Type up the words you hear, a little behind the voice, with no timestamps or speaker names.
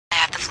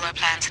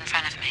floor plans in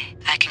front of me.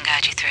 I can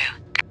guide you through.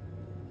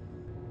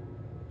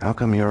 How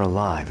come you're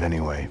alive,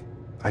 anyway?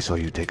 I saw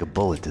you take a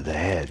bullet to the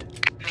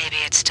head. Maybe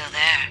it's still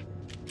there.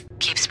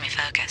 Keeps me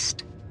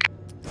focused.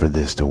 For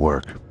this to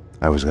work,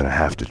 I was gonna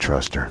have to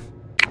trust her.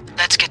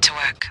 Let's get to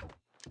work.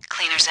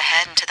 Cleaners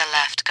ahead and to the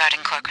left, guarding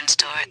Corcoran's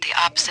door at the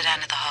opposite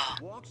end of the hall.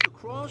 Walks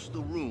across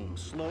the room,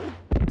 slow,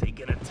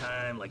 taking her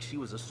time like she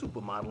was a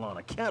supermodel on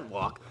a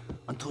catwalk,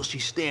 until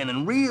she's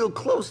standing real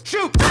close.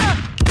 Shoot!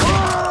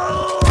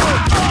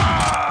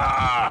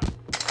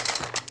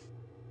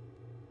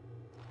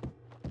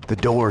 The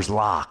door's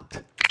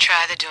locked.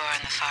 Try the door on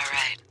the far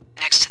right,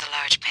 next to the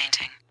large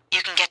painting.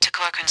 You can get to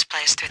Corcoran's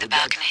place through the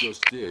balcony. That's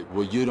just it.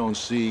 What you don't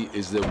see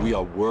is that we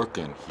are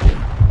working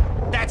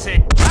here. That's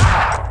it!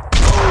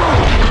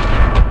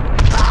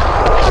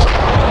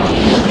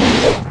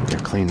 They're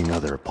cleaning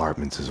other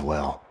apartments as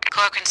well.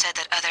 Corcoran said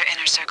that other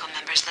Inner Circle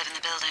members live in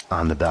the building.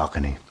 On the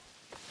balcony.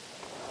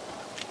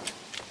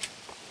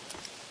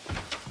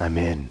 I'm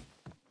in.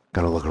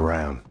 Gonna look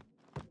around.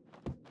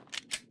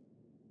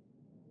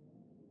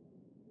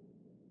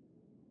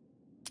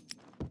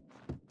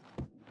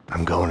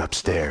 I'm going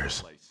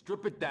upstairs.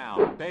 Strip it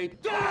down, babe.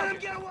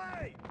 Get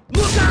away!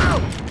 Look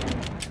out!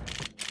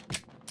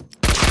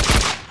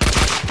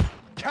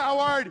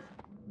 Coward!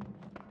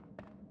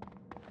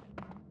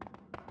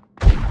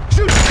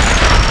 Shoot!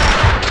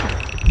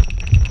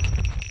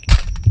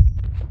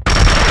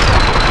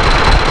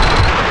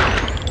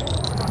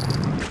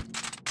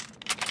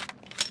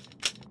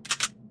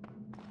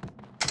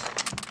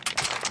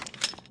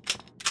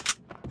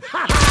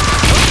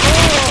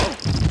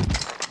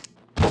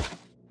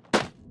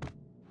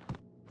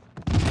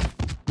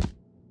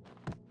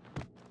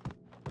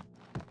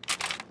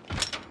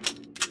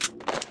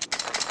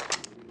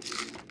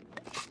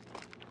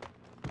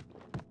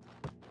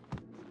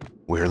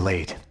 We're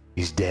late.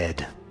 He's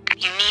dead.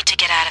 You need to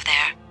get out of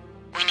there.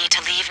 We need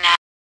to leave now.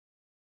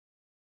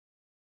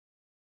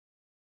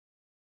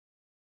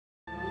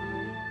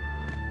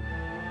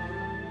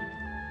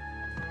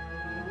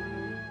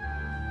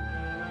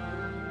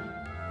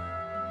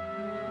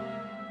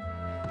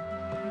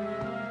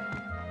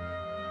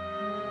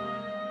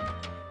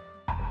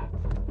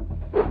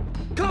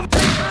 Come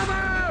take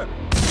cover!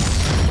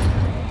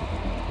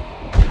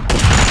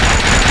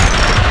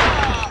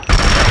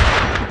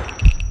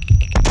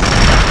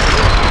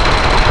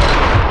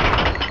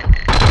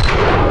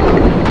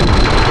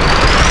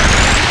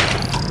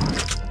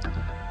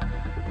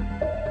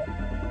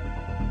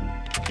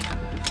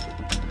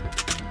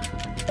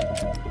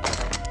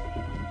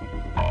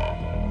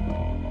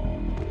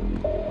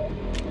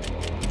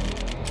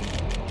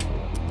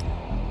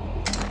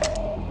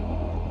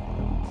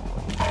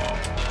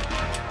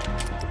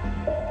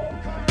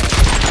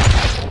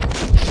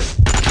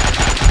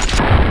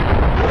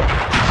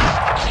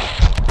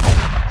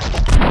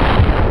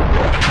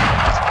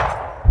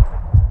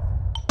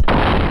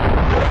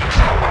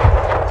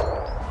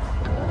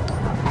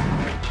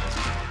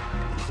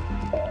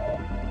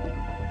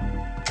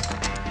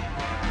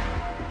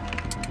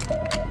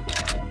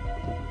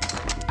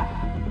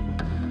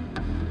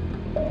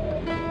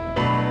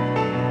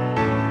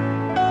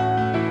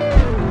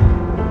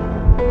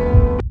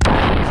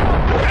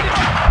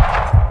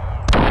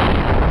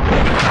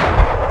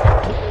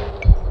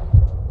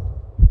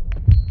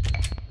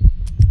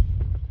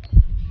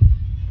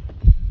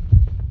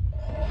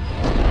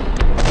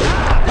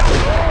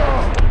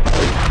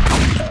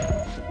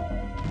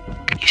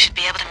 You should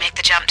be able to make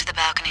the jump to the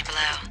balcony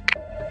below.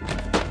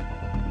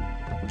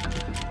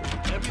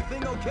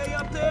 Everything okay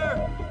up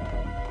there?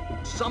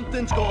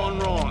 Something's gone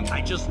wrong.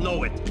 I just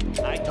know it.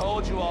 I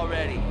told you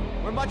already.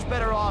 We're much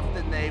better off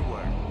than they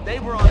were. They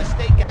were on a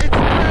stake. It's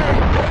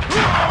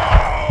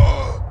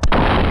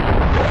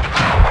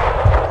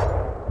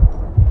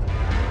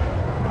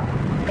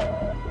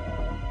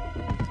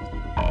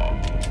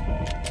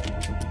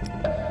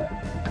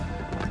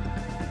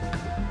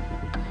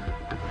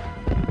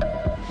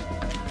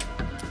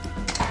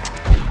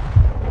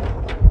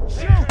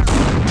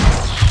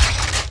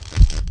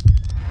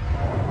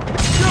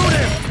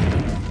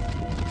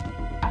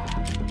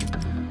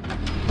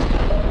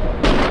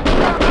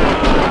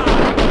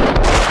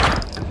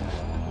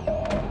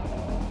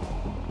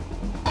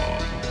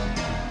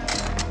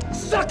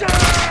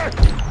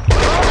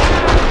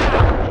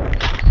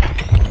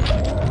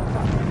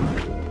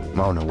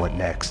Mona, what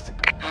next?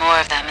 More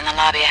of them in the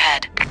lobby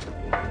ahead.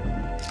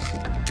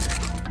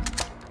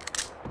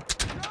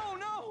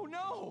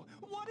 No!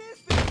 What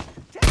is this?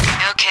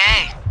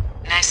 Okay.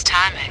 Nice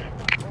timing.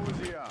 What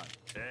was he on?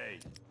 Hey,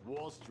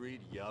 Wall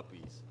Street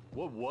yuppies.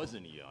 What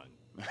wasn't he on?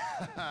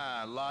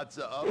 Lots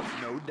of ups,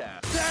 no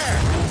doubt.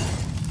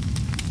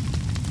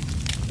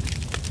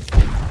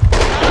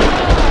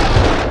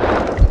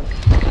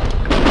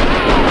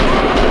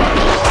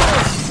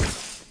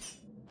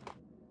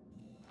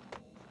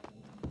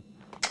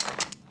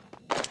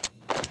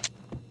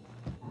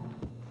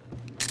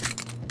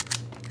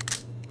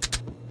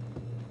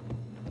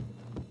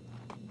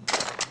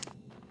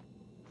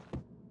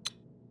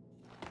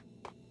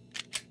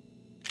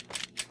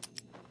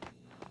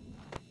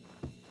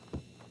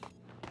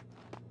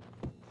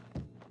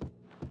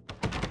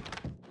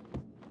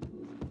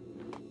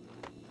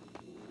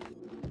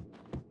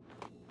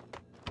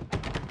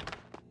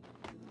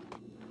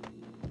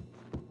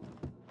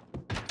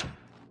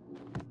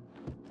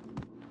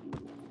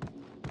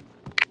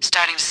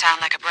 starting to sound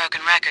like a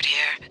broken record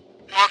here.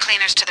 More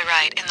cleaners to the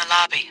right, in the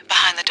lobby,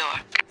 behind the door.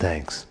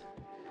 Thanks.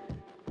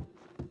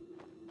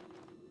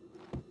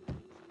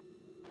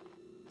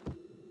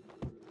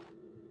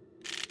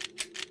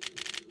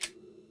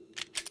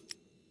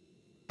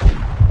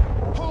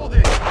 Hold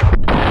it!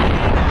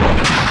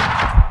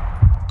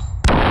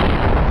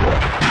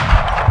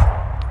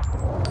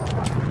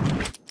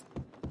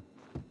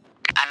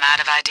 I'm out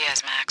of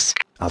ideas, Max.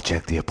 I'll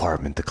check the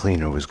apartment the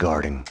cleaner was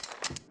guarding.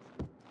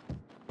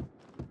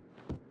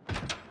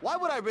 Why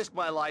would I risk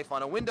my life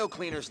on a window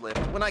cleaner's lift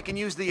when I can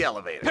use the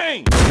elevator?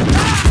 Payne!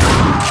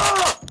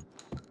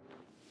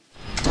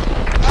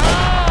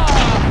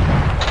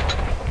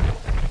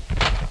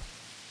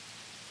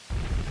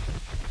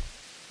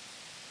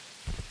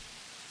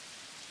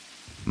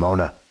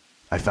 Mona,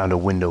 I found a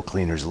window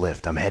cleaner's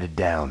lift. I'm headed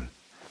down.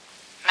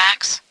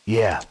 Max?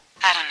 Yeah.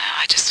 I don't know,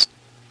 I just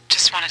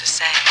wanted to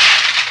say.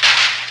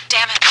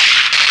 Damn it.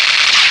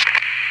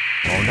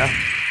 Mona?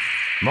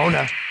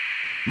 Mona?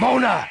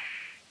 Mona!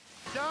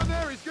 Down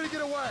there, he's gonna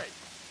get away!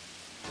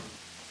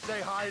 Say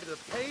hi to the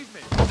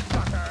pavement,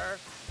 sucker!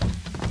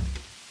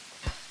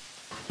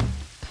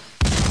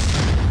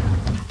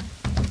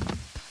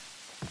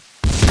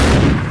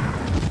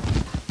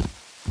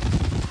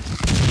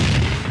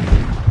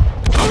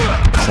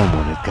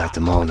 Someone had got to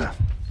Mona.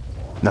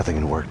 Nothing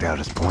had worked out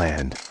as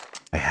planned.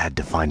 I had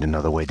to find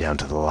another way down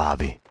to the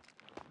lobby.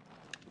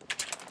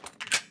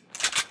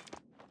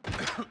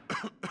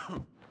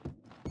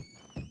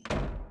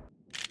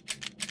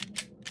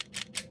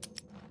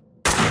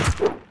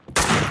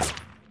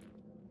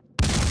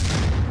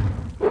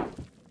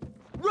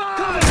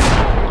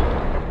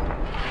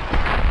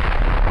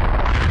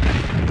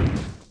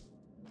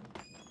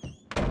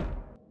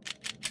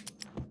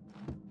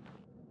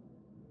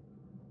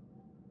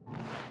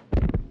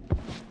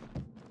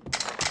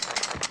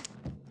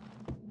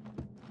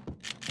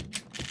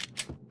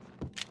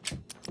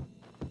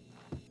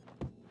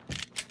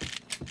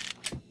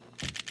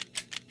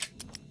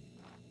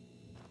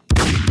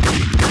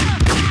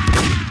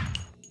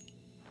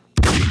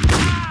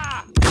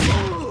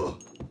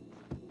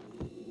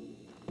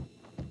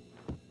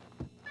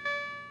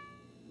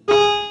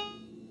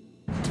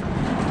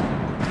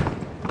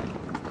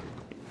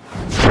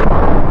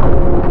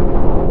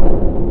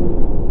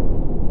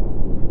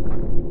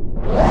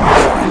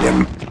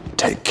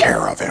 Take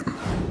care of him.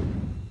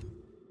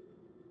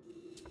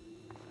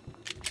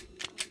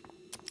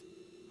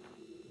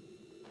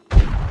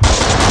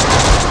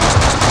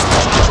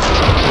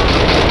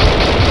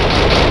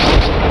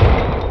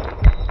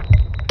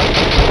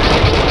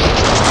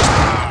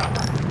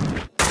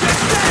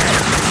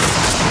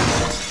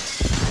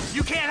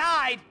 You can't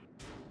hide!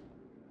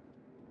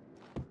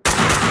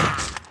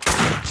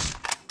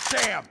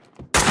 Sam!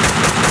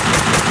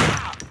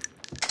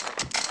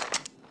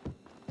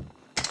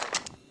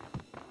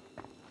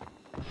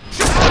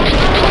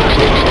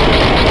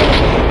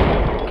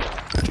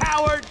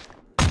 Coward!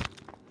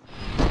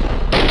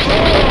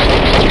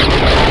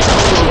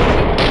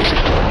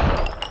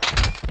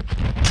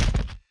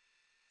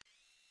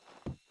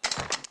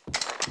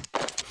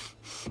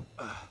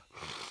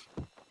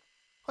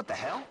 What the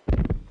hell?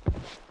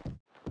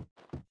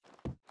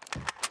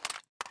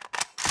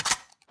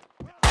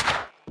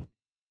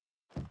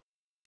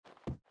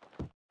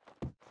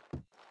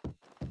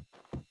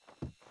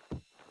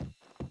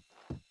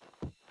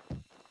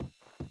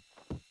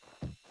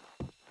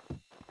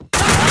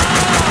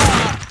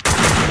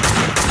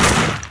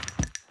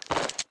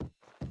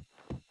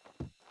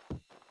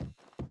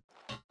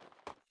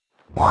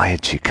 Why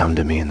had she come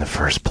to me in the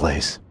first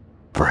place?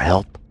 For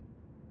help?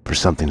 For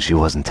something she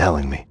wasn't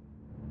telling me?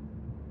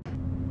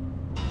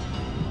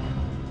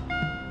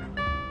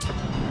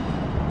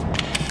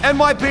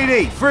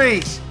 NYPD,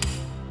 freeze!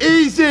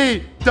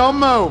 Easy! Don't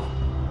move!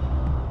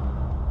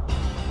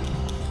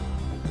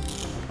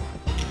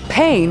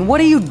 Payne,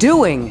 what are you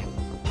doing?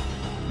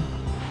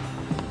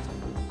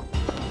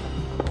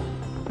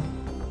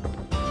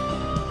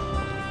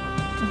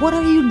 What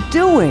are you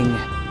doing?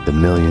 The $1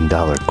 million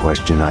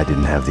question I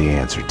didn't have the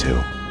answer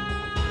to.